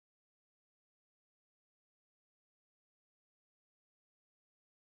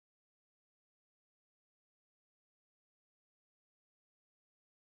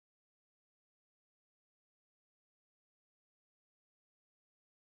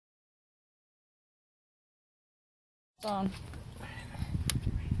On.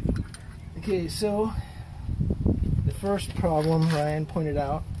 Okay, so the first problem Ryan pointed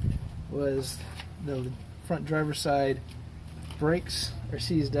out was the front driver's side brakes are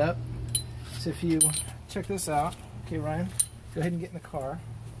seized up. So if you check this out, okay, Ryan, go ahead and get in the car.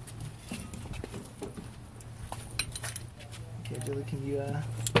 Okay, Billy, can you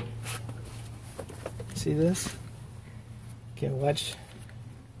see this? Okay, watch.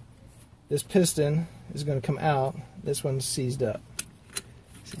 This piston is going to come out. This one's seized up.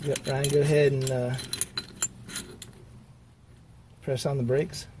 So Ryan, go ahead and press on the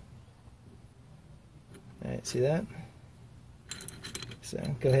brakes. Alright, see that? So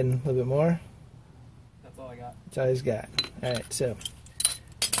go ahead and a little bit more. That's all I got. That's all he's got. Alright, so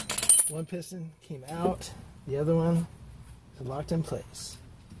one piston came out, the other one is locked in place.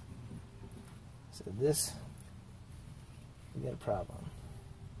 So this, we got a problem.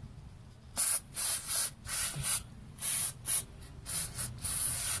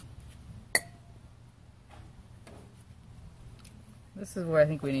 This is where I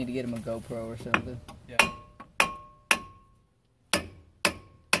think we need to get him a GoPro or something. Yeah. If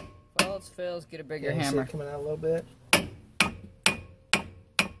all else fails, get a bigger hammer. See it coming out a little bit. Go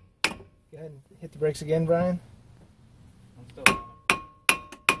ahead and hit the brakes again, Brian. I'm still on.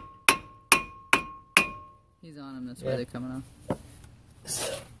 He's on him, that's why they're coming off.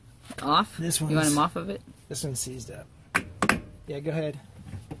 So, Off? This You want him off of it? This one's seized up. Yeah, go ahead.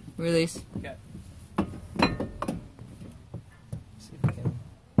 Release. Okay. See if we can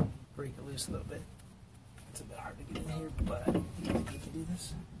break it loose a little bit. It's a bit hard to get in here, but you can do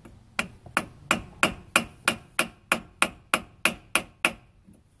this.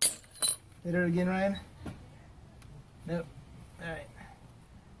 Hit her again, Ryan? Nope. Alright.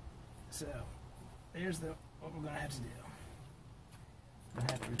 So, there's what we're going to have to do. We're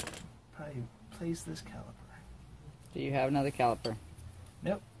going to have to probably place this caliper. Do you have another caliper?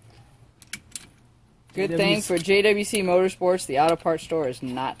 Nope. Good thing for JWC Motorsports, the auto parts store is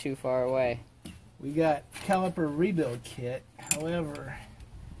not too far away. We got caliper rebuild kit. However,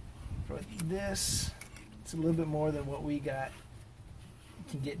 for this, it's a little bit more than what we got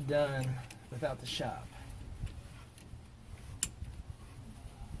can get done without the shop.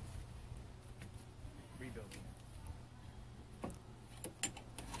 Rebuilding.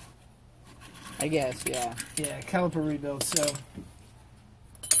 I guess, yeah. Yeah, caliper rebuild. So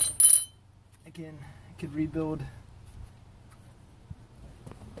again, I could rebuild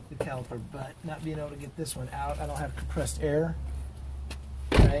the caliper, but not being able to get this one out. I don't have compressed air.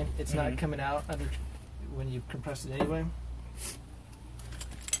 Right? It's not coming out under when you compress it anyway.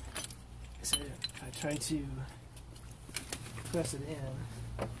 So if I try to press it in.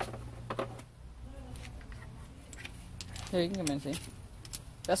 Here, you can come in and see.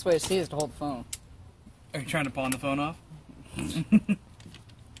 Best way to see is to hold the phone. Are you trying to pawn the phone off?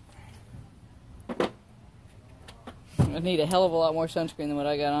 I need a hell of a lot more sunscreen than what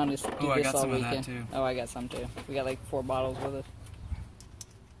I got on to do I this got all some of weekend. that too. Oh, I got some too. We got like 4 bottles with us.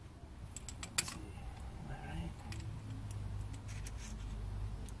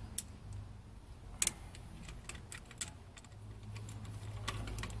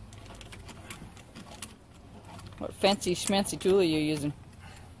 What fancy schmancy tool are you using?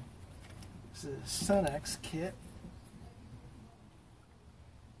 This is a Sunex kit.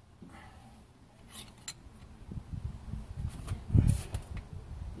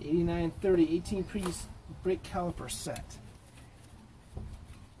 The 8930 18-piece brake caliper set.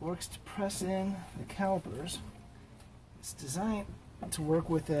 Works to press in the calipers. It's designed to work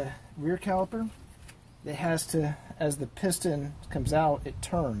with a rear caliper. It has to, as the piston comes out, it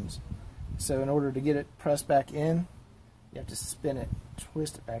turns. So in order to get it pressed back in, you have to spin it,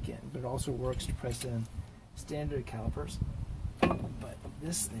 twist it back in. But it also works to press in standard calipers. But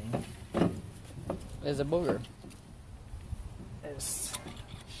this thing Is a booger. is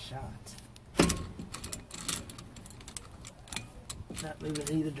shot. Not moving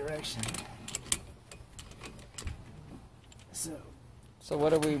in either direction. So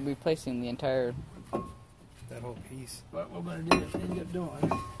what are we replacing? The entire... That whole piece. What we're going to end up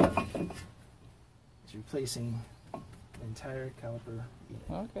doing is replacing the entire caliper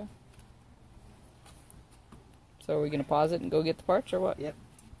unit. Okay. So are we going to pause it and go get the parts, or what? Yep.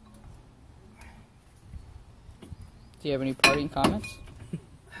 Do you have any parting comments?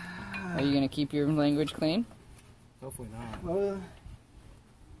 Are you going to keep your language clean? Hopefully not. Well,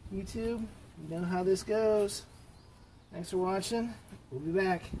 YouTube, you know how this goes. Thanks for watching. We'll be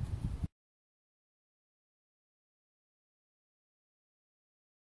back.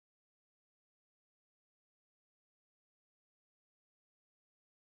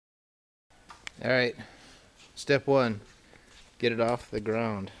 All right, Step one, get it off the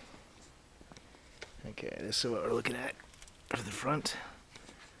ground. Okay, this is what we're looking at for the front.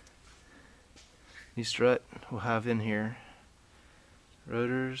 New strut we'll have in here.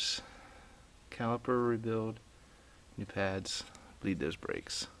 Rotors, caliper rebuild, new pads, bleed those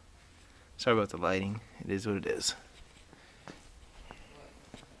brakes. Sorry about the lighting, it is what it is.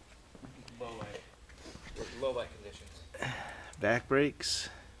 Low light conditions. Back brakes,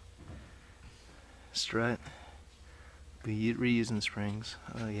 strut, be reusing the springs.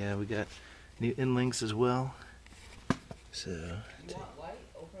 Oh yeah, we got new end links as well. So take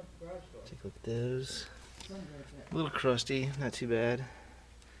a look at those. A little crusty, not too bad.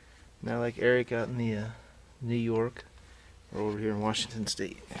 Not like Eric out in the New York or over here in Washington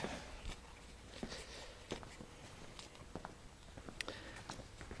State.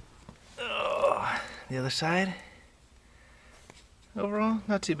 Oh, the other side. Overall,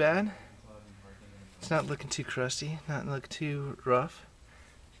 not too bad. It's not looking too crusty, not looking too rough.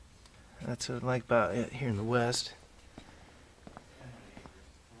 That's what I like about it here in the West.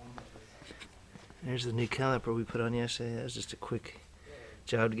 There's the new caliper we put on yesterday. That was just a quick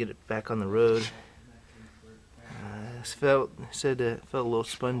job to get it back on the road. Said it felt a little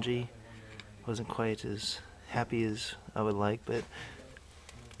spongy. Wasn't quite as happy as I would like, but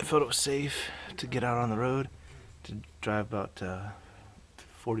I felt it was safe to get out on the road to drive about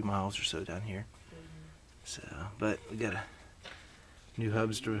 40 miles or so down here. So, but we got new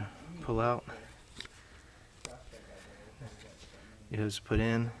hubs to pull out. New hubs to put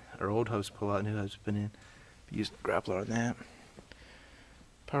in. Our old hubs to pull out, new hubs to put in. Used the grappler on that.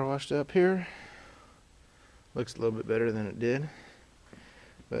 Power washed up here. Looks a little bit better than it did,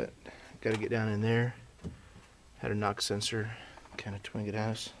 but got to get down in there. Had a knock sensor kind of twing it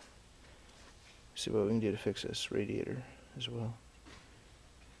out. See what we can do to fix this radiator as well.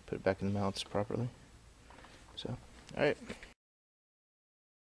 Put it back in the mounts properly. So, alright.